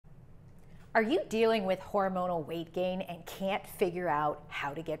Are you dealing with hormonal weight gain and can't figure out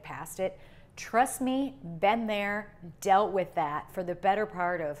how to get past it? Trust me, been there, dealt with that for the better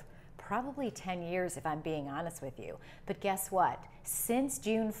part of probably 10 years if I'm being honest with you. But guess what? Since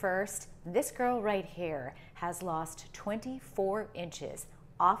June 1st, this girl right here has lost 24 inches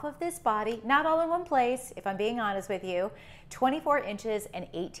off of this body, not all in one place, if I'm being honest with you, 24 inches and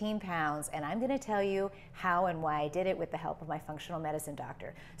 18 pounds. And I'm gonna tell you how and why I did it with the help of my functional medicine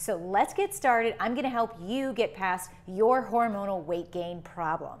doctor. So let's get started. I'm gonna help you get past your hormonal weight gain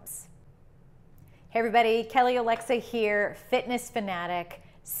problems. Hey everybody, Kelly Olexa here, fitness fanatic,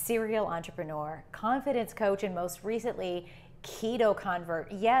 serial entrepreneur, confidence coach, and most recently, keto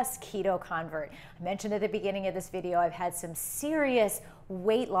convert. Yes, keto convert. I mentioned at the beginning of this video, I've had some serious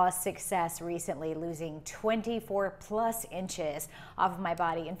weight loss success recently, losing 24 plus inches off of my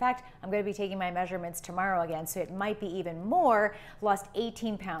body. In fact, I'm going to be taking my measurements tomorrow again, so it might be even more. Lost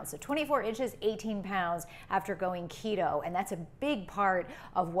 18 pounds. So 24 inches, 18 pounds after going keto. And that's a big part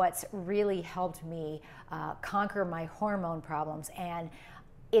of what's really helped me conquer my hormone problems. And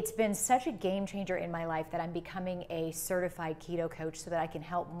it's been such a game changer in my life that I'm becoming a certified keto coach so that I can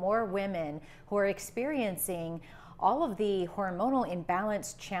help more women who are experiencing all of the hormonal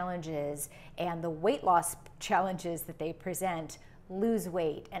imbalance challenges and the weight loss challenges that they present lose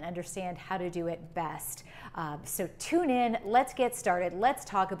weight and understand how to do it best. So tune in, let's get started. Let's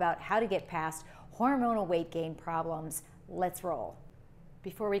talk about how to get past hormonal weight gain problems. Let's roll.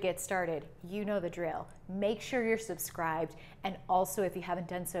 Before we get started, you know the drill. Make sure you're subscribed, and also if you haven't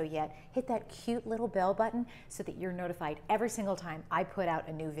done so yet, hit that cute little bell button so that you're notified every single time I put out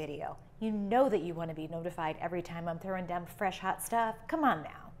a new video. You know that you want to be notified every time I'm throwing down fresh hot stuff. Come on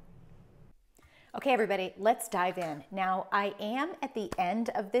now. Okay everybody, let's dive in. Now I am at the end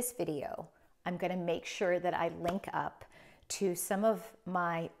of this video. I'm going to make sure that I link up to some of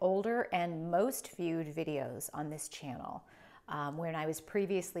my older and most viewed videos on this channel. When I was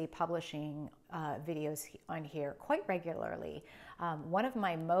previously publishing videos on here quite regularly. One of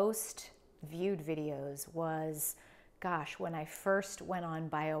my most viewed videos was, gosh, when I first went on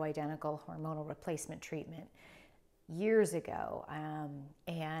bioidentical hormonal replacement treatment years ago.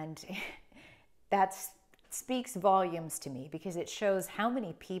 And that speaks volumes to me because it shows how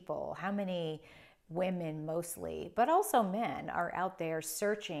many people, how many women mostly, but also men are out there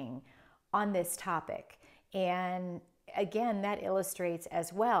searching on this topic. And again, that illustrates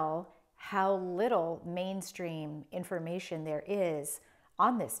as well how little mainstream information there is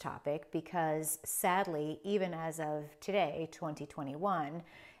on this topic because sadly, even as of today, 2021,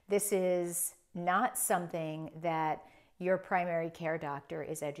 this is not something that your primary care doctor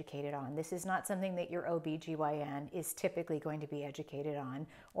is educated on. This is not something that your OBGYN is typically going to be educated on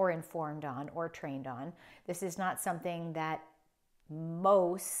or informed on or trained on. This is not something that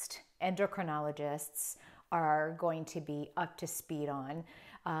most endocrinologists are going to be up to speed on.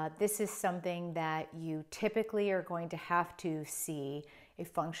 This is something that you typically are going to have to see a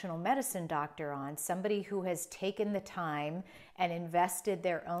functional medicine doctor on, somebody who has taken the time and invested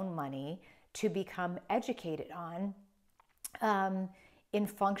their own money to become educated on in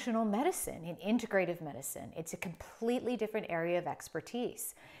functional medicine, in integrative medicine. It's a completely different area of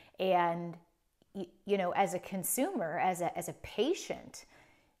expertise. And you know, as a consumer, as a patient,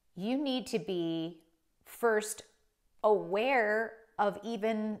 you need to be first aware of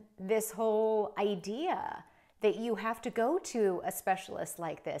even this whole idea that you have to go to a specialist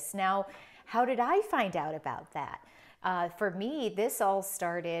like this. Now, how did I find out about that? For me, this all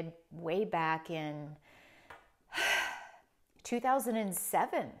started way back in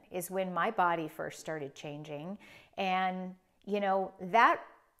 2007 is when my body first started changing. And, you know,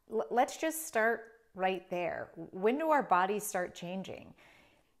 let's just start right there. When do our bodies start changing?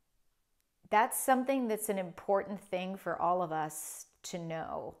 That's something that's an important thing for all of us to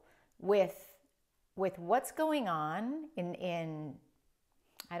know with what's going on in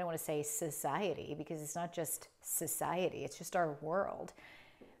I don't want to say society because it's not just society, it's just our world.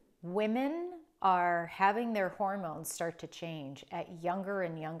 Women are having their hormones start to change at younger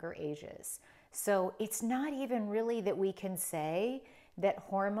and younger ages. So it's not even really that we can say that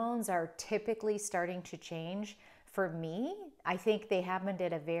hormones are typically starting to change. For me, I think they happened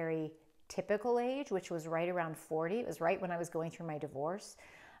at a very typical age, which was right around 40. It was right when I was going through my divorce.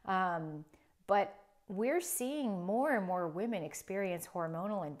 But we're seeing more and more women experience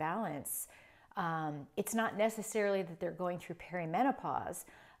hormonal imbalance. It's not necessarily that they're going through perimenopause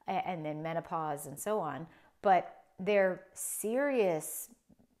and then menopause and so on, but they're serious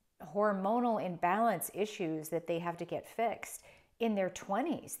hormonal imbalance issues that they have to get fixed in their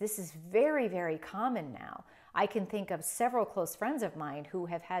 20s. This is very, very common now. I can think of several close friends of mine who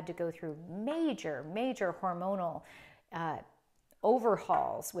have had to go through major, major hormonal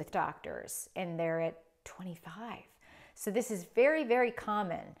overhauls with doctors, and they're at 25. So this is very, very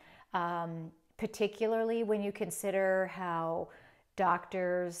common, particularly when you consider how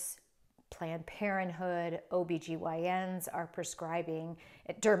doctors, Planned Parenthood, OBGYNs are prescribing,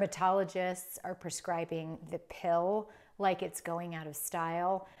 dermatologists are prescribing the pill like it's going out of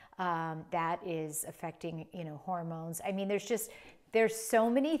style. That is affecting, hormones. I mean, there's so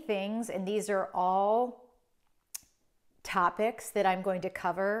many things, and these are all topics that I'm going to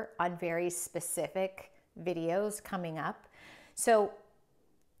cover on very specific videos coming up. So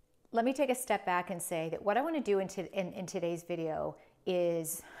let me take a step back and say that what I want to do in today's video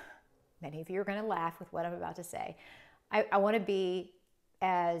is, many of you are going to laugh with what I'm about to say. I want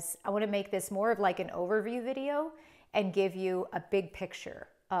to make this more of like an overview video and give you a big picture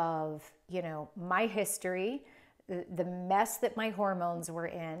of, my history, the mess that my hormones were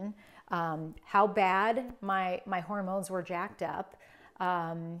in, how bad my hormones were jacked up,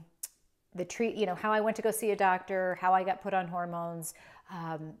 how I went to go see a doctor, how I got put on hormones,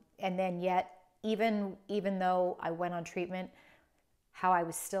 and then yet, even though I went on treatment, how I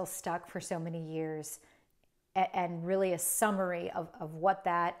was still stuck for so many years, and really a summary of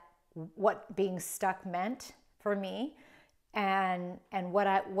what being stuck meant for me, and what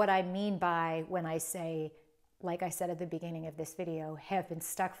I mean by when I say, like I said at the beginning of this video, have been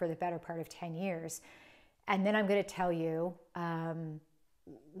stuck for the better part of 10 years. And then I'm going to tell you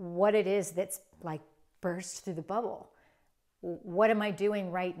what it is that's like burst through the bubble. What am I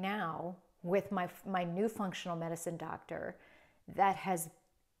doing right now with my new functional medicine doctor that has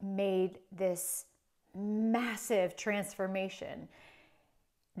made this massive transformation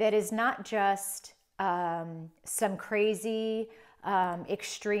that is not just some crazy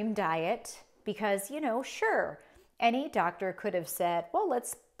extreme diet, because, sure, any doctor could have said, well,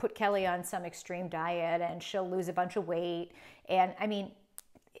 let's put Kelly on some extreme diet and she'll lose a bunch of weight. And I mean,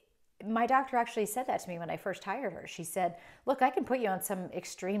 my doctor actually said that to me when I first hired her. She said, look, I can put you on some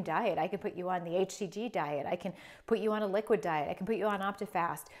extreme diet. I can put you on the HCG diet. I can put you on a liquid diet. I can put you on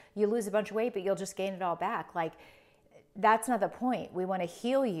OptiFast. You lose a bunch of weight, but you'll just gain it all back. Like, that's not the point. We want to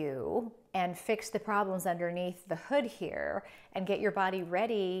heal you and fix the problems underneath the hood here and get your body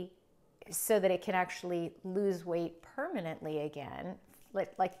ready so that it can actually lose weight permanently again.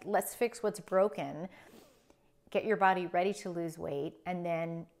 Let's fix what's broken, get your body ready to lose weight, and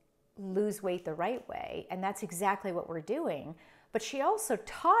then lose weight the right way. And that's exactly what we're doing. But she also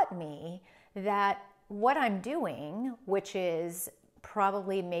taught me that what I'm doing, which is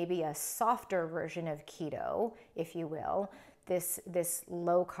probably maybe a softer version of keto, if you will, this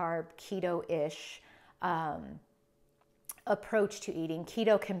low carb keto-ish approach to eating,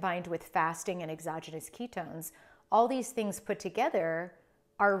 keto combined with fasting and exogenous ketones, all these things put together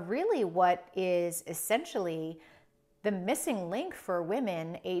are really what is essentially the missing link for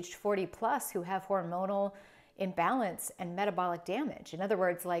women aged 40 plus who have hormonal imbalance and metabolic damage. In other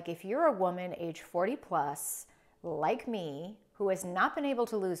words, like if you're a woman age 40 plus, like me, who has not been able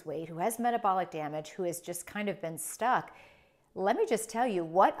to lose weight, who has metabolic damage, who has just kind of been stuck, let me just tell you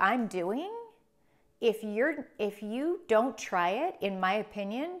what I'm doing. If you don't try it, in my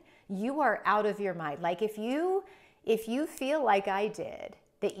opinion, you are out of your mind. Like if you feel like I did,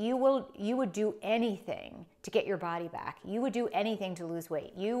 that you would do anything to get your body back. You would do anything to lose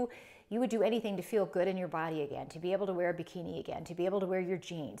weight. You would do anything to feel good in your body again, to be able to wear a bikini again, to be able to wear your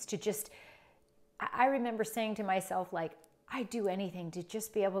jeans, to just, I remember saying to myself, like, I'd do anything to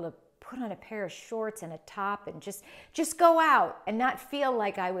just be able to put on a pair of shorts and a top and just go out and not feel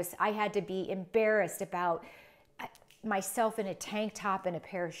like I had to be embarrassed about myself in a tank top and a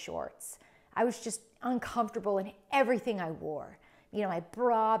pair of shorts. I was just uncomfortable in everything I wore. You know, my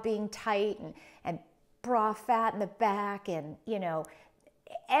bra being tight and bra fat in the back, and, you know,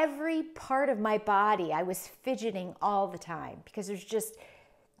 every part of my body, I was fidgeting all the time because there's just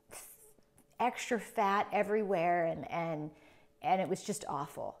extra fat everywhere, and it was just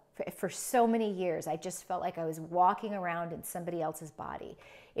awful. For so many years, I just felt like I was walking around in somebody else's body.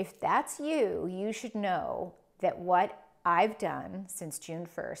 If that's you, you should know that what I've done since June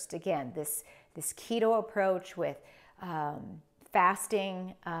 1st, again, this keto approach with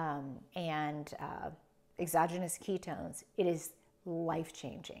fasting and exogenous ketones, it is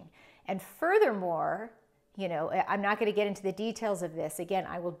life-changing. And furthermore, you know, I'm not going to get into the details of this. Again,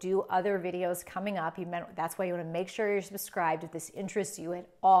 I will do other videos coming up. That's why you want to make sure you're subscribed if this interests you at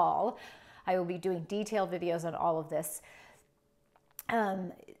all. I will be doing detailed videos on all of this.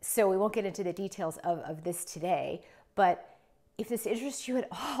 So we won't get into the details of this today, but if this interests you at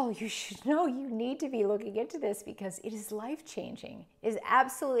all, you should know you need to be looking into this because it is life-changing. It is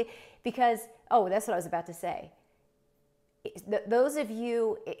absolutely, because, oh, that's what I was about to say. Those of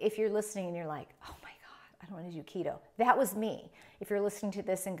you, if you're listening and you're like, oh my God, I don't want to do keto. That was me. If you're listening to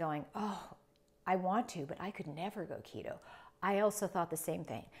this and going, oh, I want to, but I could never go keto. I also thought the same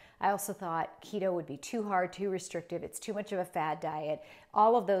thing. I also thought keto would be too hard, too restrictive. It's too much of a fad diet,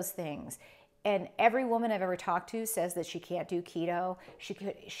 all of those things. And every woman I've ever talked to says that she can't do keto.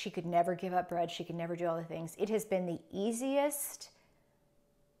 She could never give up bread. She could never do all the things. It has been the easiest,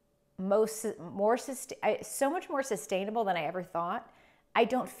 so much more sustainable than I ever thought. I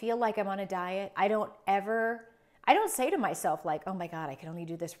don't feel like I'm on a diet. I don't say to myself like, oh my God, I can only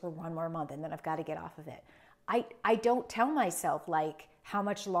do this for one more month and then I've got to get off of it. I don't tell myself like, how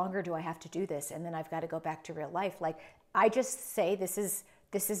much longer do I have to do this? And then I've got to go back to real life. Like, I just say, this is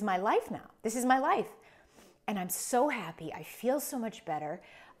my life now. This is my life. And I'm so happy. I feel so much better.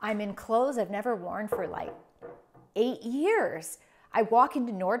 I'm in clothes I've never worn for like 8 years. I walk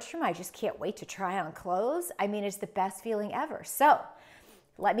into Nordstrom. I just can't wait to try on clothes. I mean, it's the best feeling ever. So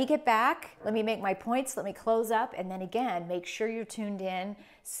let me get back. Let me make my points. Let me close up. And then again, make sure you're tuned in.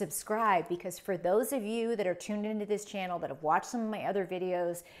 Subscribe, because for those of you that are tuned into this channel, that have watched some of my other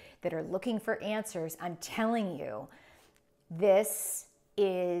videos, that are looking for answers, I'm telling you, this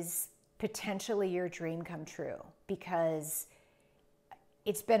is potentially your dream come true, because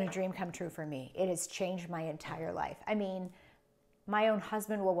it's been a dream come true for me. It has changed my entire life. I mean, my own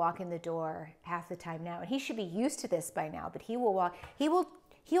husband will walk in the door half the time now, and he should be used to this by now, but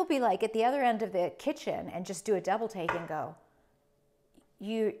he'll be like at the other end of the kitchen and just do a double take and go,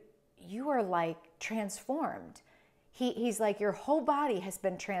 you are like transformed. He's like, your whole body has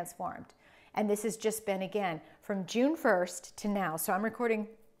been transformed. And this has just been, again, from June 1st to now. So I'm recording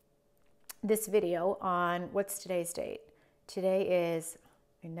this video on, what's today's date? Today is,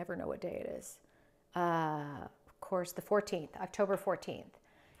 I never know what day it is. Of course, the 14th, October 14th.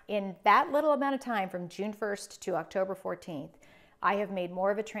 In that little amount of time, from June 1st to October 14th, I have made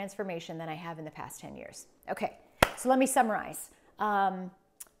more of a transformation than I have in the past 10 years. Okay, so let me summarize.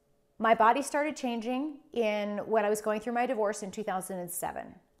 My body started changing when I was going through my divorce in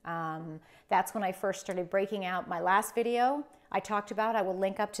 2007. That's when I first started breaking out. My last video I talked about, I will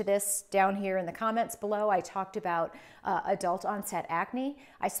link up to this down here in the comments below. I talked about adult onset acne.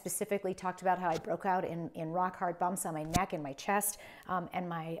 I specifically talked about how I broke out in rock hard bumps on my neck and my chest and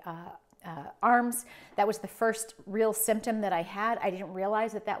my arms. That was the first real symptom that I had. I didn't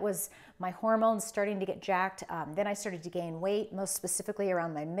realize that was my hormones starting to get jacked. Then I started to gain weight, most specifically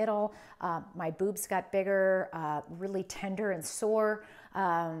around my middle. My boobs got bigger, really tender and sore.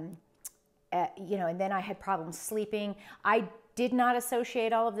 And then I had problems sleeping. I did not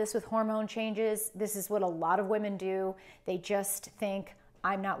associate all of this with hormone changes. This is what a lot of women do. They just think,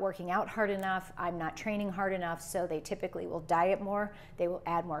 I'm not working out hard enough, I'm not training hard enough, so they typically will diet more, they will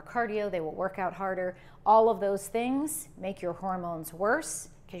add more cardio, they will work out harder. All of those things make your hormones worse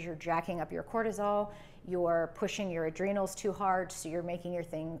because you're jacking up your cortisol, you're pushing your adrenals too hard, so you're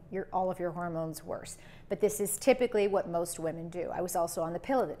making all of your hormones worse. But this is typically what most women do. I was also on the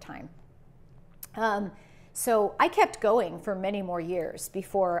pill at the time. So I kept going for many more years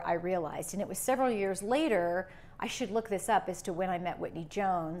before I realized, and it was several years later, I should look this up, as to when I met Whitney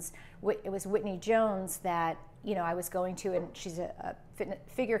Jones. It was Whitney Jones that, I was going to, and she's a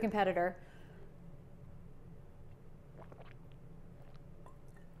figure competitor.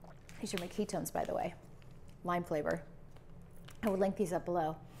 These are my ketones, by the way, lime flavor. I will link these up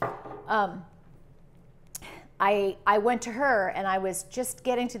below. I went to her, and I was just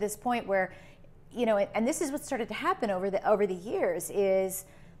getting to this point where, and this is what started to happen over the years, is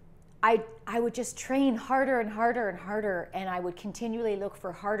I would just train harder and harder and harder, and I would continually look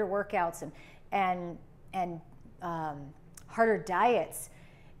for harder workouts and harder diets,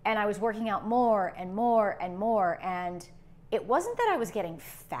 and I was working out more and more and more, and it wasn't that I was getting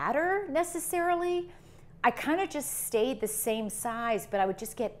fatter necessarily. I kind of just stayed the same size, but I would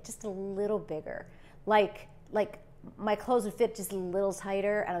just get just a little bigger. Like my clothes would fit just a little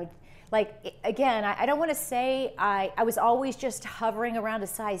tighter, and I would, again, I don't want to say I was always just hovering around a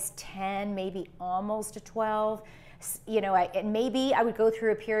size 10, maybe almost a 12. And maybe I would go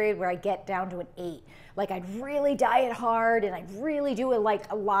through a period where I get down to an 8. Like, I'd really diet hard, and I'd really do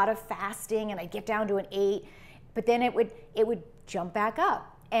a lot of fasting, and I'd get down to an 8. But then it would jump back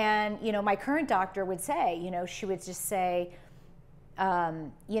up. And, my current doctor would say, she would just say,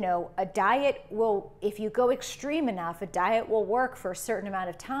 a diet will, if you go extreme enough, a diet will work for a certain amount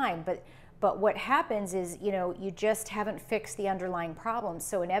of time, But what happens is, you just haven't fixed the underlying problem.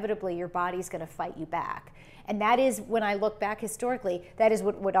 So inevitably your body's going to fight you back. And that is, when I look back historically, that is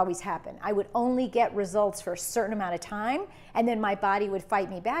what would always happen. I would only get results for a certain amount of time, and then my body would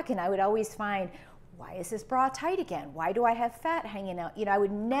fight me back, and I would always find, why is this bra tight again? Why do I have fat hanging out? I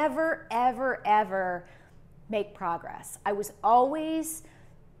would never, ever, ever make progress. I was always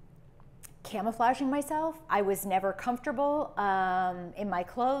camouflaging myself. I was never comfortable in my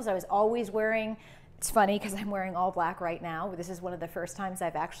clothes. I was always wearing, it's funny because I'm wearing all black right now. This is one of the first times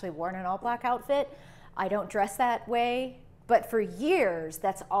I've actually worn an all black outfit. I don't dress that way, but for years,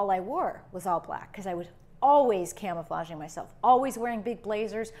 that's all I wore was all black, because I was always camouflaging myself, always wearing big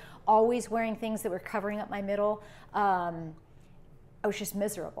blazers, always wearing things that were covering up my middle. I was just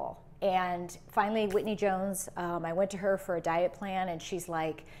miserable. And finally, Whitney Jones, I went to her for a diet plan, and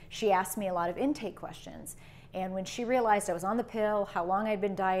she asked me a lot of intake questions. And when she realized I was on the pill, how long I'd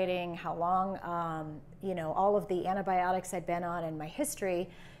been dieting, how long, all of the antibiotics I'd been on, and my history,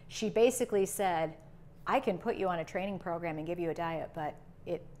 she basically said, I can put you on a training program and give you a diet, but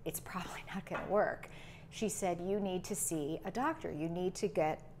it's probably not going to work. She said, you need to see a doctor. You need to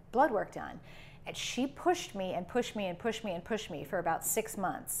get blood work done. And she pushed me and pushed me and pushed me and pushed me for about 6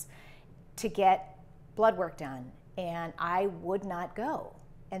 months to get blood work done, and I would not go.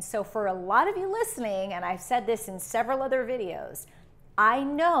 And so for a lot of you listening, and I've said this in several other videos, I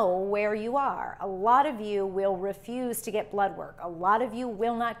know where you are. A lot of you will refuse to get blood work. A lot of you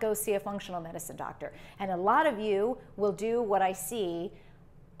will not go see a functional medicine doctor. And a lot of you will do what I see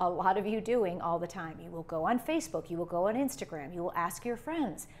a lot of you doing all the time. You will go on Facebook, you will go on Instagram, you will ask your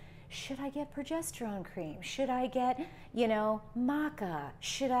friends, should I get progesterone cream? Should I get, maca?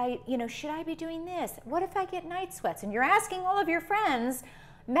 Should I be doing this? What if I get night sweats? And you're asking all of your friends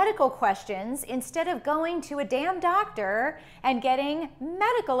medical questions instead of going to a damn doctor and getting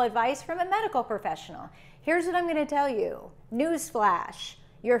medical advice from a medical professional. Here's what I'm going to tell you. Newsflash.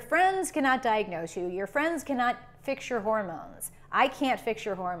 Your friends cannot diagnose you. Your friends cannot fix your hormones. I can't fix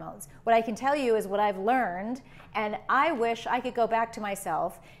your hormones. What I can tell you is what I've learned, and I wish I could go back to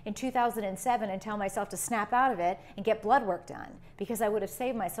myself in 2007 and tell myself to snap out of it and get blood work done, because I would have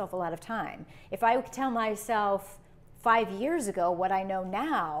saved myself a lot of time. If I could tell myself 5 years ago what I know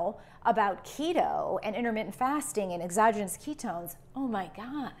now about keto and intermittent fasting and exogenous ketones, oh my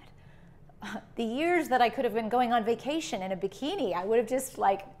God. The years that I could have been going on vacation in a bikini, I would have just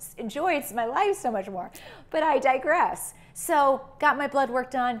enjoyed my life so much more. But I digress. So got my blood work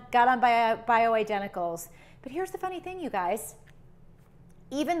done, got on bioidenticals. But here's the funny thing, you guys.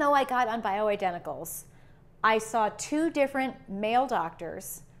 Even though I got on bioidenticals, I saw 2 different male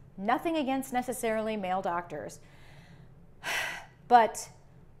doctors, nothing against necessarily male doctors, but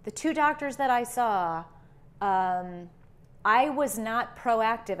the 2 doctors that I saw, I was not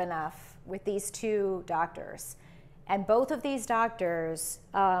proactive enough with these 2 doctors. And both of these doctors,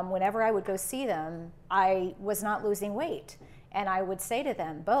 whenever I would go see them, I was not losing weight. And I would say to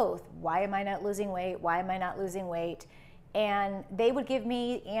them both, why am I not losing weight? Why am I not losing weight? And they would give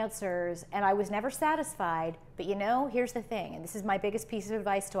me answers, and I was never satisfied. But here's the thing, and this is my biggest piece of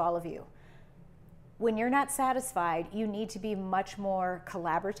advice to all of you. When you're not satisfied, you need to be much more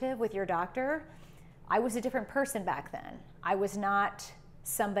collaborative with your doctor. I was a different person back then. I was not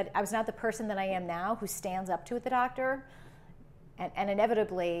the person that I am now who stands up to the doctor. And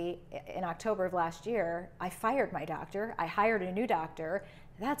inevitably, in October of last year, I fired my doctor. I hired a new doctor.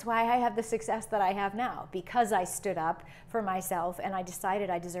 That's why I have the success that I have now, because I stood up for myself and I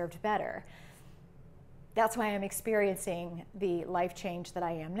decided I deserved better. That's why I'm experiencing the life change that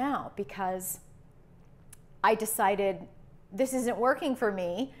I am now, because I decided this isn't working for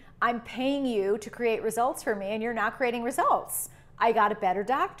me. I'm paying you to create results for me, and you're not creating results. I got a better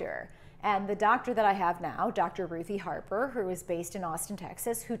doctor. And the doctor that I have now, Dr. Ruthie Harper, who is based in Austin,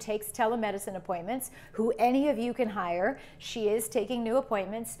 Texas, who takes telemedicine appointments, who any of you can hire. She is taking new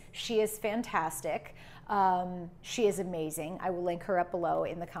appointments. She is fantastic. She is amazing. I will link her up below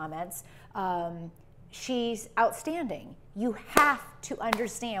in the comments. She's outstanding. You have to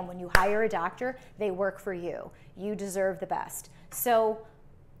understand, when you hire a doctor, they work for you. You deserve the best. So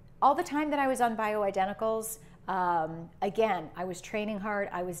all the time that I was on bioidenticals, again, I was training hard,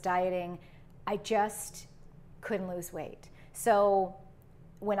 I was dieting, I just couldn't lose weight. So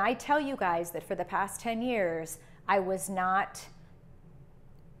when I tell you guys that for the past 10 years, I was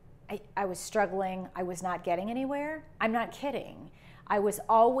struggling, I was not getting anywhere, I'm not kidding. I was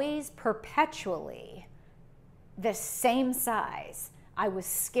always perpetually the same size. I was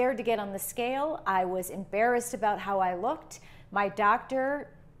scared to get on the scale. I was embarrassed about how I looked. My doctor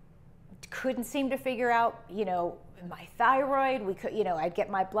couldn't seem to figure out, my thyroid. We could, I'd get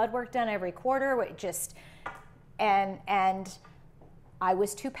my blood work done every quarter. And I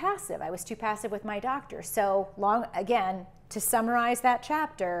was too passive. I was too passive with my doctor. So again, to summarize that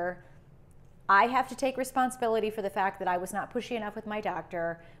chapter, I have to take responsibility for the fact that I was not pushy enough with my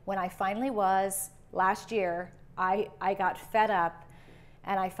doctor. When I finally was, last year, I got fed up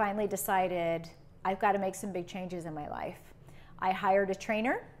and I finally decided I've got to make some big changes in my life. I hired a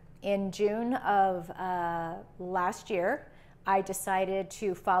trainer in June of last year. I decided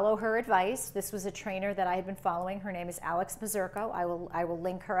to follow her advice. This was a trainer that I had been following. Her name is Alex Mazurko. I will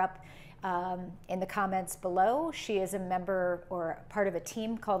link her up in the comments below. She is a member or part of a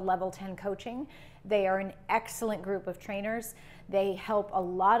team called Level 10 Coaching. They are an excellent group of trainers. They help a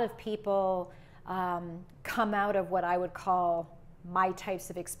lot of people come out of what I would call my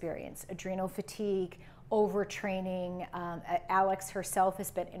types of experience: adrenal fatigue, overtraining. Alex herself has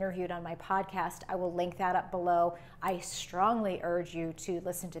been interviewed on my podcast. I will link that up below. I strongly urge you to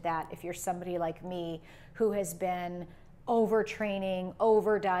listen to that if you're somebody like me who has been overtraining,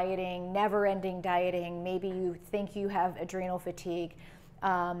 over dieting, never ending dieting. Maybe you think you have adrenal fatigue.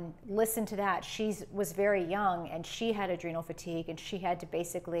 Listen to that. She was very young and she had adrenal fatigue, and she had to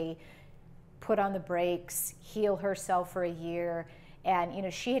basically put on the brakes, heal herself for a year.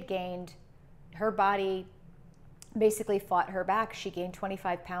 And she had gained, her body basically fought her back. She gained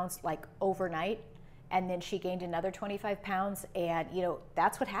 25 pounds like overnight, and then she gained another 25 pounds. And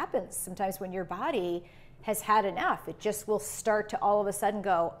that's what happens sometimes when your body has had enough. It just will start to all of a sudden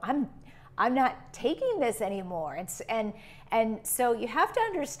go, I'm not taking this anymore. And so you have to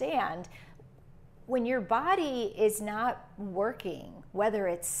understand, when your body is not working, whether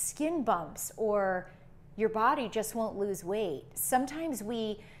it's skin bumps or your body just won't lose weight, sometimes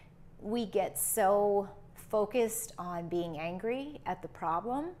we get so focused on being angry at the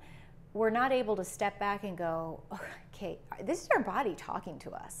problem, we're not able to step back and go, okay, this is our body talking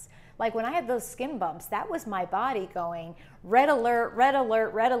to us. Like when I had those skin bumps, that was my body going, red alert, red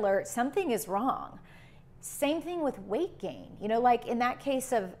alert, red alert, something is wrong. Same thing with weight gain. Like in that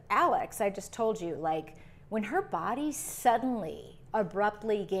case of Alex, I just told you, like when her body suddenly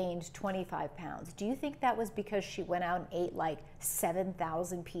abruptly gained 25 pounds, do you think that was because she went out and ate like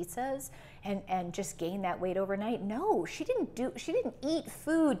 7,000 pizzas and just gained that weight overnight? No, she didn't eat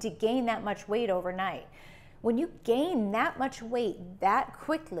food to gain that much weight overnight. When you gain that much weight that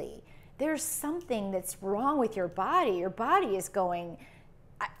quickly, there's something that's wrong with your body. Your body is going,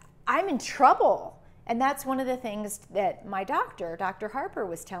 I'm in trouble. And that's one of the things that my doctor, Dr. Harper,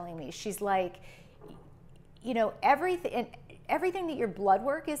 was telling me. She's like, everything that your blood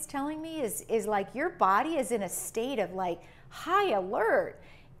work is telling me is like your body is in a state of like high alert,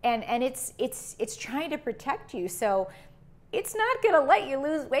 and it's trying to protect you. So it's not going to let you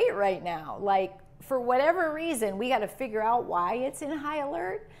lose weight right now. Like for whatever reason, we got to figure out why it's in high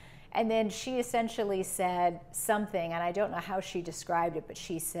alert. And then she essentially said something, and I don't know how she described it, but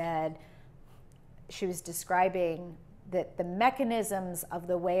she said she was describing that the mechanisms of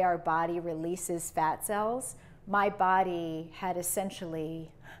the way our body releases fat cells, my body had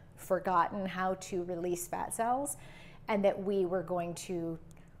essentially forgotten how to release fat cells, and that we were going to,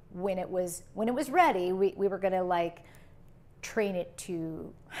 when it was ready, we were going to like train it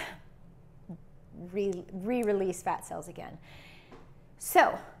to re-release fat cells again.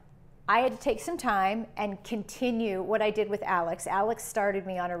 So I had to take some time and continue what I did with Alex. Alex started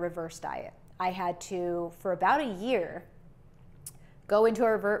me on a reverse diet. I had to, for about a year, go into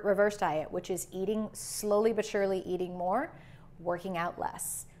a reverse diet, which is eating slowly but surely, eating more, working out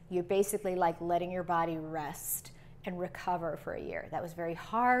less. You're basically like letting your body rest and recover for a year. That was very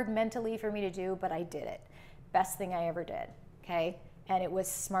hard mentally for me to do, but I did it. Best thing I ever did, okay? And it was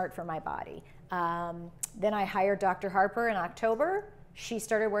smart for my body. Then I hired Dr. Harper in October. She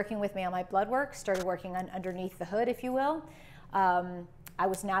started working with me on my blood work, started working on underneath the hood, if you will. I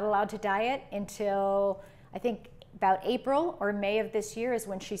was not allowed to diet until I think about April or May of this year is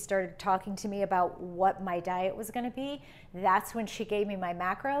when she started talking to me about what my diet was going to be. That's when she gave me my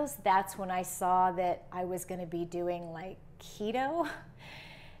macros. That's when I saw that I was going to be doing like keto.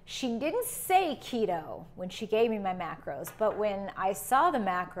 She didn't say keto when she gave me my macros, but when I saw the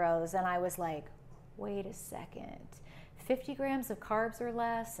macros and I was like, wait a second, 50 grams of carbs or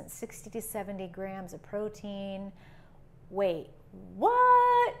less and 60 to 70 grams of protein. Wait,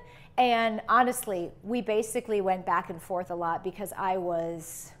 what? And honestly, we basically went back and forth a lot because I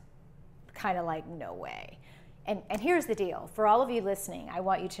was kind of like, no way. And here's the deal. For all of you listening, I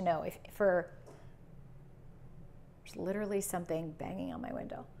want you to know, there's literally something banging on my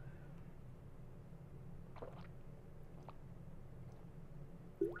window.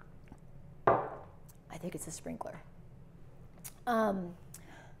 I think it's a sprinkler. Um,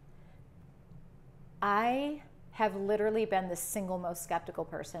 I have literally been the single most skeptical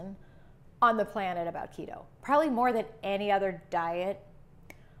person on the planet about keto, probably more than any other diet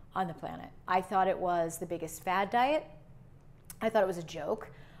on the planet. I thought it was the biggest fad diet. I thought it was a joke.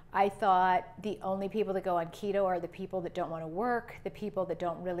 I thought the only people that go on keto are the people that don't want to work, the people that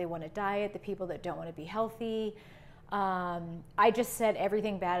don't really want to diet, the people that don't want to be healthy. I just said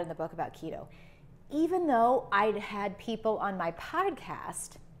everything bad in the book about keto. Even though I'd had people on my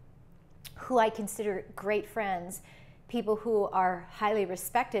podcast who I consider great friends, people who are highly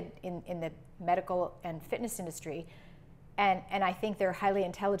respected in the medical and fitness industry, and I think they're highly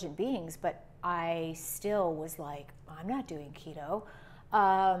intelligent beings, but I still was like, I'm not doing keto.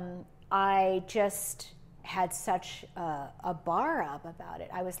 I just had such a bar up about it.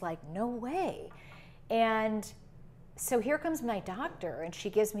 I was like, no way. And so here comes my doctor, and she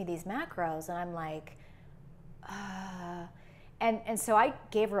gives me these macros, and I'm like, and so I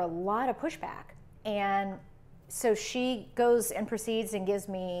gave her a lot of pushback. And so she goes and proceeds and gives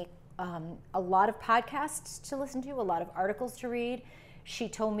me a lot of podcasts to listen to, a lot of articles to read. She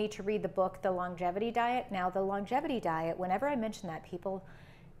told me to read the book, The Longevity Diet. Now, the Longevity Diet, whenever I mention that, people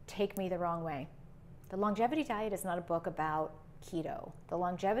take me the wrong way. The Longevity Diet is not a book about keto. The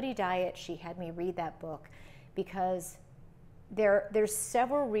Longevity Diet, she had me read that book because there's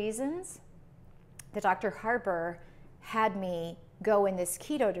several reasons that Dr. Harper had me go in this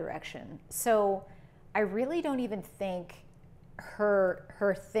keto direction. So I really don't even think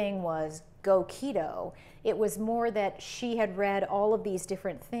her thing was go keto. It was more that she had read all of these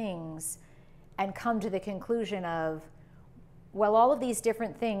different things and come to the conclusion of, well, all of these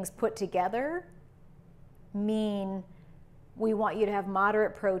different things put together mean we want you to have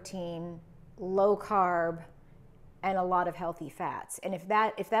moderate protein, low carb, and a lot of healthy fats. And if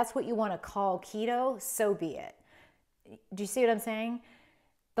that's what you want to call keto, so be it. Do you see what I'm saying?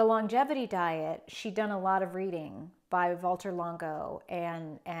 The Longevity Diet, she'd done a lot of reading by Walter Longo,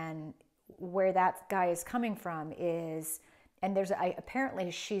 and where that guy is coming from is, and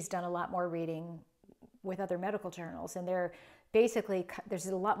apparently she's done a lot more reading with other medical journals, and there's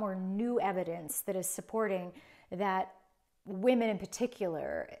a lot more new evidence that is supporting that women in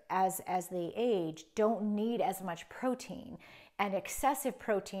particular, as they age, don't need as much protein, and excessive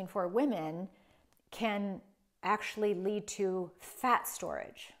protein for women can actually lead to fat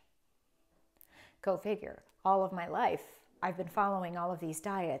storage. Go figure. All of my life, I've been following all of these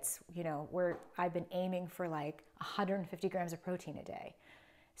diets, where I've been aiming for like 150 grams of protein a day.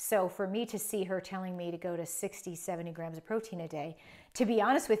 So for me to see her telling me to go to 60, 70 grams of protein a day, to be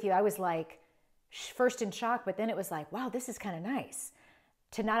honest with you, I was like, first in shock, but then it was like, wow, this is kind of nice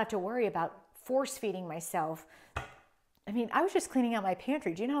to not have to worry about force feeding myself. I mean, I was just cleaning out my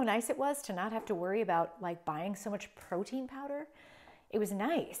pantry. Do you know how nice it was to not have to worry about like buying so much protein powder? It was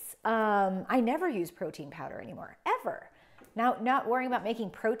nice. I never use protein powder anymore, ever. Now, not worrying about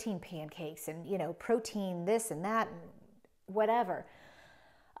making protein pancakes and, protein this and that and whatever.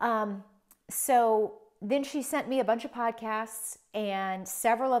 So then she sent me a bunch of podcasts, and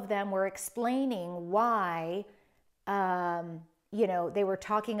several of them were explaining why, they were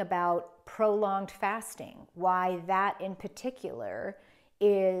talking about prolonged fasting, why that in particular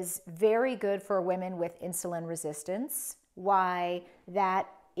is very good for women with insulin resistance, why that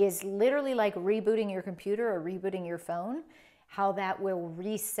is literally like rebooting your computer or rebooting your phone, how that will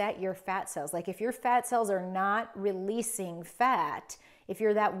reset your fat cells. Like if your fat cells are not releasing fat, if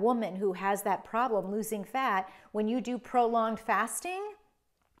you're that woman who has that problem losing fat, when you do prolonged fasting,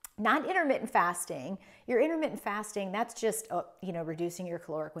 not intermittent fasting, your intermittent fasting, that's just, reducing your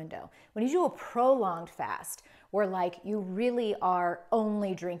caloric window. When you do a prolonged fast, where like you really are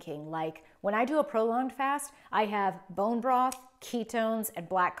only drinking, like when I do a prolonged fast, I have bone broth, ketones, and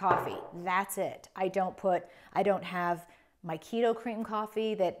black coffee. That's it. I don't have my keto cream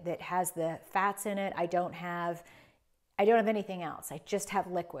coffee that has the fats in it. I don't have anything else. I just have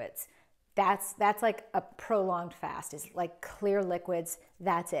liquids. That's like a prolonged fast, is like clear liquids.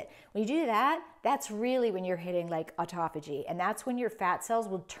 That's it. When you do that, that's really when you're hitting like autophagy, and that's when your fat cells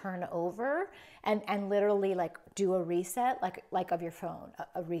will turn over and literally like do a reset, like of your phone,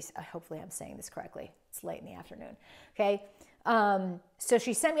 a reset. Hopefully I'm saying this correctly. It's late in the afternoon. Okay. So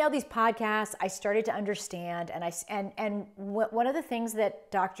she sent me all these podcasts. I started to understand, and one of the things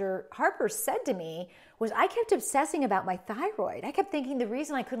that Dr. Harper said to me was I kept obsessing about my thyroid. I kept thinking the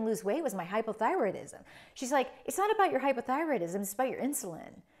reason I couldn't lose weight was my hypothyroidism. She's like, it's not about your hypothyroidism, it's about your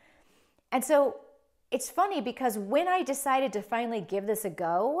insulin. And so it's funny because when I decided to finally give this a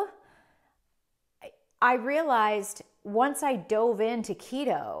go, I realized once I dove into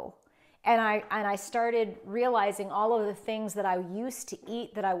keto And I started realizing all of the things that I used to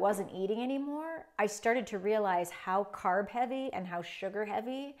eat that I wasn't eating anymore. I started to realize how carb heavy and how sugar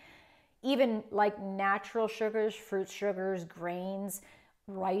heavy, even like natural sugars, fruit sugars, grains,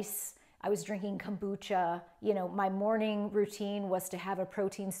 rice. I was drinking kombucha. You know, my morning routine was to have a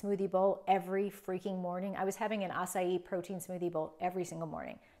protein smoothie bowl every freaking morning. I was having an acai protein smoothie bowl every single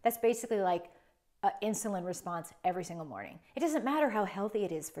morning. That's basically like insulin response every single morning. It doesn't matter how healthy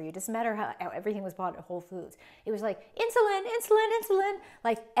it is for you. It doesn't matter how everything was bought at Whole Foods. It was like insulin, insulin, insulin.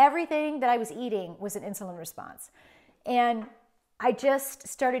 Like everything that I was eating was an insulin response. And I just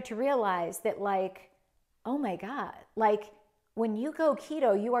started to realize that like, oh my God, like when you go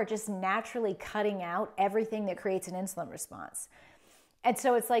keto, you are just naturally cutting out everything that creates an insulin response. And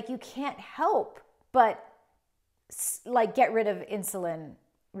so it's like you can't help but like get rid of insulin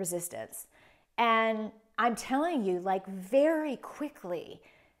resistance. And I'm telling you, like very quickly,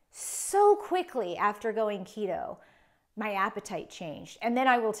 so quickly after going keto, my appetite changed. And then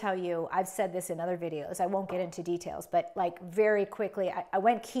I will tell you, I've said this in other videos, I won't get into details, but like very quickly, I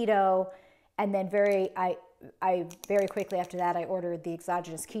went keto, and then I very quickly after that, I ordered the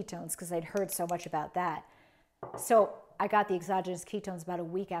exogenous ketones because I'd heard so much about that. So I got the exogenous ketones about a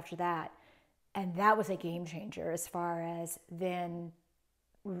week after that. And that was a game changer as far as then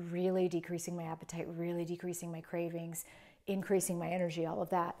really decreasing my appetite, really decreasing my cravings, increasing my energy, all of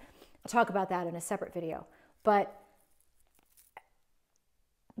that. I'll talk about that in a separate video. But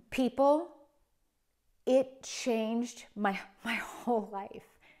people, it changed my whole life.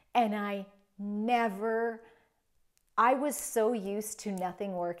 And I was so used to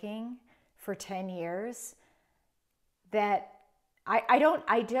nothing working for 10 years that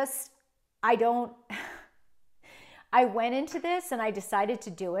I went into this and I decided to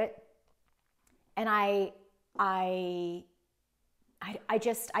do it. And I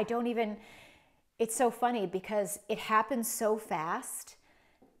don't even, it's so funny because it happened so fast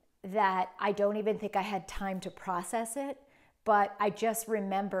that I don't even think I had time to process it. But I just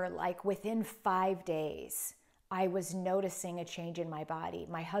remember like within 5 days, I was noticing a change in my body.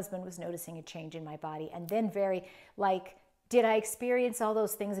 My husband was noticing a change in my body. And then did I experience all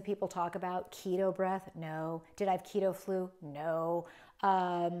those things that people talk about? Keto breath? No. Did I have keto flu? No.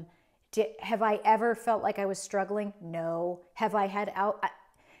 Have I ever felt like I was struggling? No. Have I had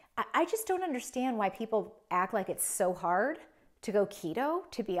I just don't understand why people act like it's so hard to go keto,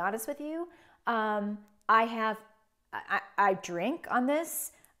 to be honest with you. I drink on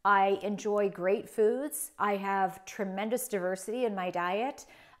this. I enjoy great foods. I have tremendous diversity in my diet.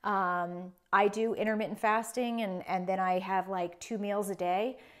 I do intermittent fasting and then I have like 2 meals a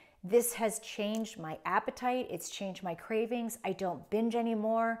day. This has changed my appetite. It's changed my cravings. I don't binge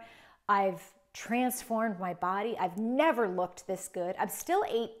anymore. I've transformed my body. I've never looked this good. I'm still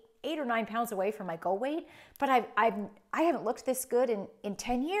 8 or 9 pounds away from my goal weight, but I haven't looked this good in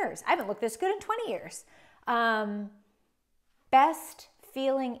 10 years. I haven't looked this good in 20 years. Best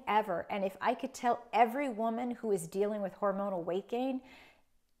feeling ever. And if I could tell every woman who is dealing with hormonal weight gain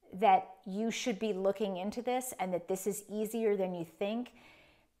that you should be looking into this and that this is easier than you think,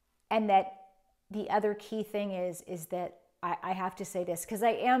 and that the other key thing is that I have to say this because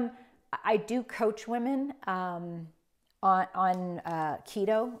I do coach women on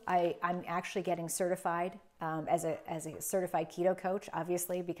keto. I'm actually getting certified as a certified keto coach,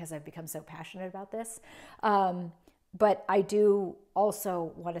 obviously, because I've become so passionate about this. But I do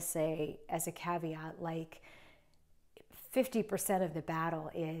also want to say as a caveat, like 50% of the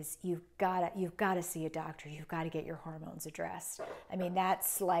battle is you've got to see a doctor. You've got to get your hormones addressed. I mean,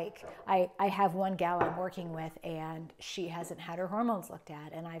 that's like, I have one gal I'm working with and she hasn't had her hormones looked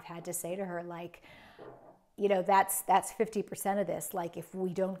at. And I've had to say to her, like, you know, that's 50% of this. Like, if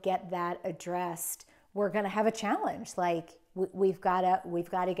we don't get that addressed, we're going to have a challenge. Like, we've got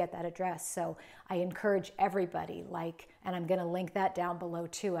to get that addressed. So I encourage everybody, like, and I'm going to link that down below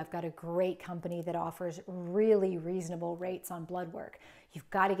too. I've got a great company that offers really reasonable rates on blood work. You've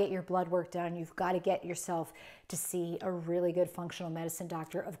got to get your blood work done. You've got to get yourself to see a really good functional medicine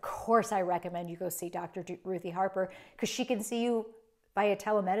doctor. Of course, I recommend you go see Dr. Ruthie Harper because she can see you via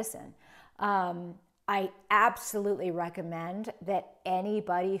telemedicine. I absolutely recommend that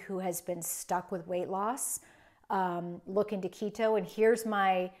anybody who has been stuck with weight loss look into keto. And here's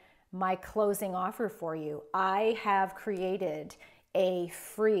my closing offer for you. I have created a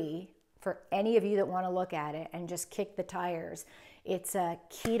free, for any of you that want to look at it and just kick the tires, it's a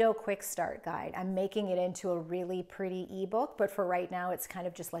keto quick start guide. I'm making it into a really pretty ebook, but for right now it's kind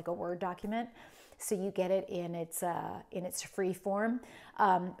of just like a Word document. So you get it in its free form.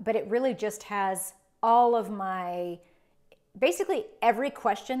 But it really just has all of my basically every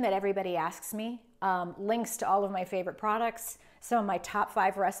question that everybody asks me, links to all of my favorite products, some of my top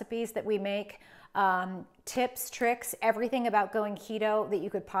 5 recipes that we make, tips, tricks, everything about going keto that you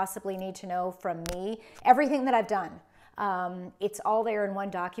could possibly need to know from me, everything that I've done. It's all there in one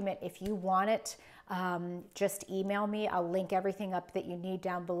document. If you want it, just email me. I'll link everything up that you need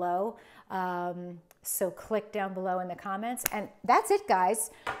down below. So click down below in the comments. And that's it,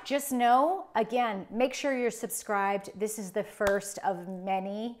 guys. Just know, again, make sure you're subscribed. This is the first of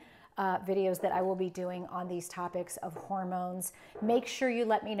many videos that I will be doing on these topics of hormones. Make sure you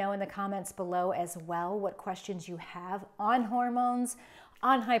let me know in the comments below as well what questions you have on hormones,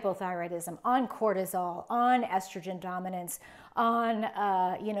 on hypothyroidism, on cortisol, on estrogen dominance, on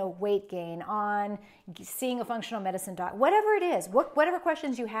weight gain, on seeing a functional medicine doc, whatever it is, whatever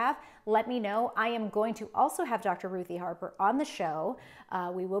questions you have, let me know. I am going to also have Dr. Ruthie Harper on the show.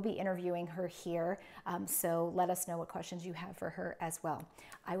 We will be interviewing her here, so let us know what questions you have for her as well.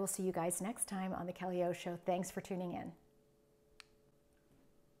 I will see you guys next time on The Kelly O Show. Thanks for tuning in.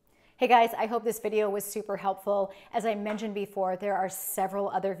 Hey guys, I hope this video was super helpful. As I mentioned before, there are several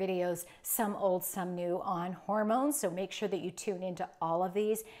other videos, some old, some new, on hormones, so make sure that you tune into all of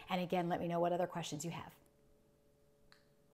these. And again, let me know what other questions you have.